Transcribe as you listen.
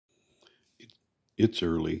It's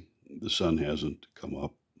early. The sun hasn't come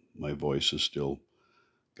up. My voice has still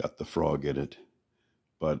got the frog in it.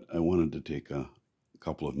 But I wanted to take a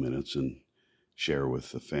couple of minutes and share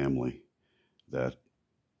with the family that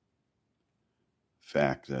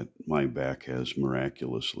fact that my back has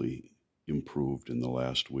miraculously improved in the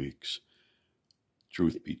last weeks.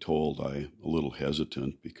 Truth be told, I'm a little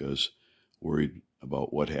hesitant because worried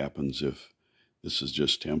about what happens if this is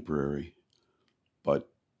just temporary. But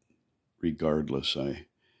regardless, I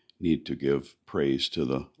need to give praise to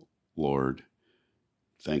the Lord,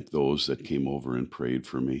 thank those that came over and prayed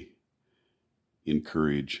for me,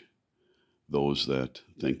 encourage those that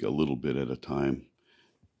think a little bit at a time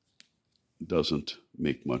doesn't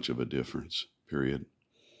make much of a difference, period.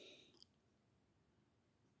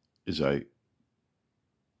 As I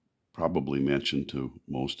probably mentioned to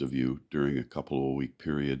most of you, during a couple of week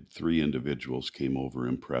period, 3 individuals came over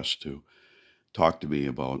impressed to talk to me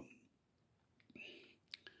about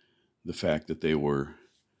the fact that they were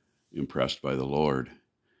impressed by the Lord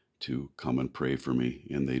to come and pray for me,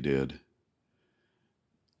 and they did.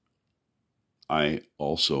 I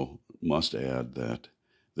also must add that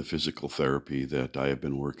the physical therapy that I have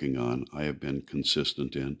been working on, I have been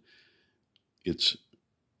consistent in. It's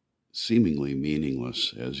seemingly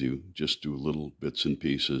meaningless as you just do little bits and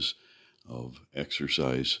pieces of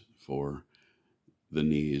exercise for the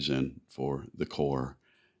knees and for the core.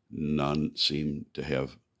 None seem to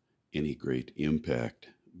have any great impact,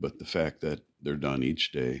 but the fact that they're done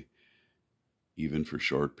each day, even for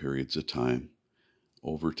short periods of time,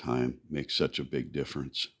 over time, makes such a big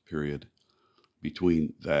difference, period.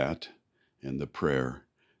 Between that and the prayer,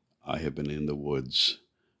 I have been in the woods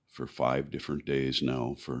for 5 different days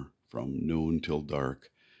now, from noon till dark,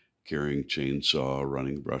 carrying chainsaw,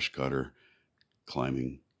 running brush cutter,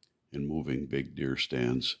 climbing and moving big deer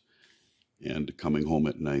stands, and coming home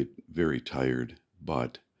at night very tired.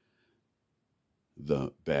 But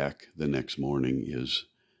the back the next morning is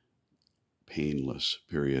painless,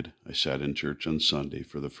 period. I sat in church on Sunday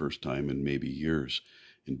for the first time in maybe years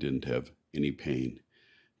and didn't have any pain,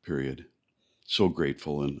 period. So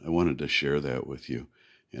grateful, and I wanted to share that with you.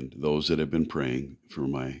 And those that have been praying for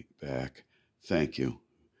my back, thank you,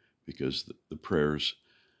 because the prayers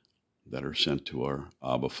that are sent to our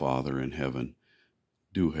Abba Father in heaven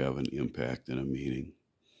do have an impact and a meaning.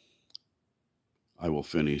 I will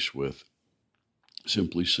finish with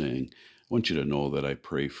simply saying, I want you to know that I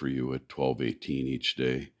pray for you at 12:18 each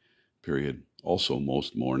day, period. Also,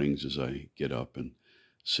 most mornings as I get up and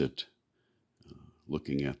sit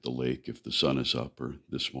looking at the lake if the sun is up, or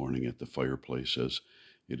this morning at the fireplace as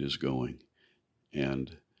it is going.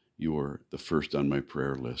 And you are the first on my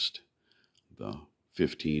prayer list. The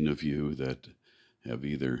 15 of you that have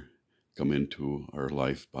either come into our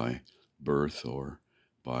life by birth or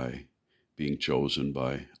by being chosen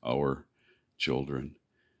by our children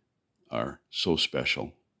are so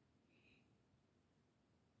special.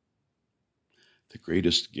 The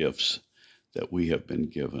greatest gifts that we have been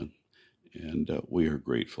given, and we are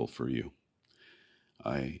grateful for you.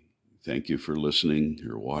 I thank you for listening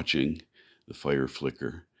or watching the fire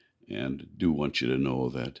flicker, and do want you to know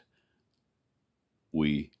that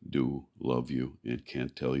we do love you and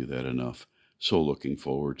can't tell you that enough. So looking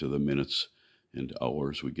forward to the minutes and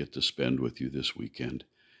hours we get to spend with you this weekend.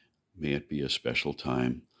 May it be a special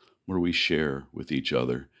time where we share with each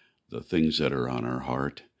other the things that are on our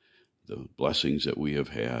heart, the blessings that we have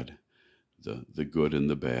had, the good and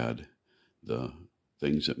the bad, the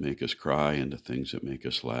things that make us cry and the things that make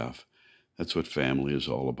us laugh. That's what family is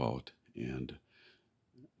all about. And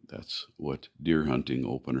that's what deer hunting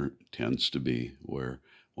opener tends to be, where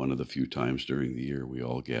one of the few times during the year we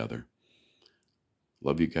all gather.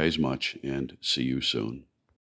 Love you guys much, and see you soon.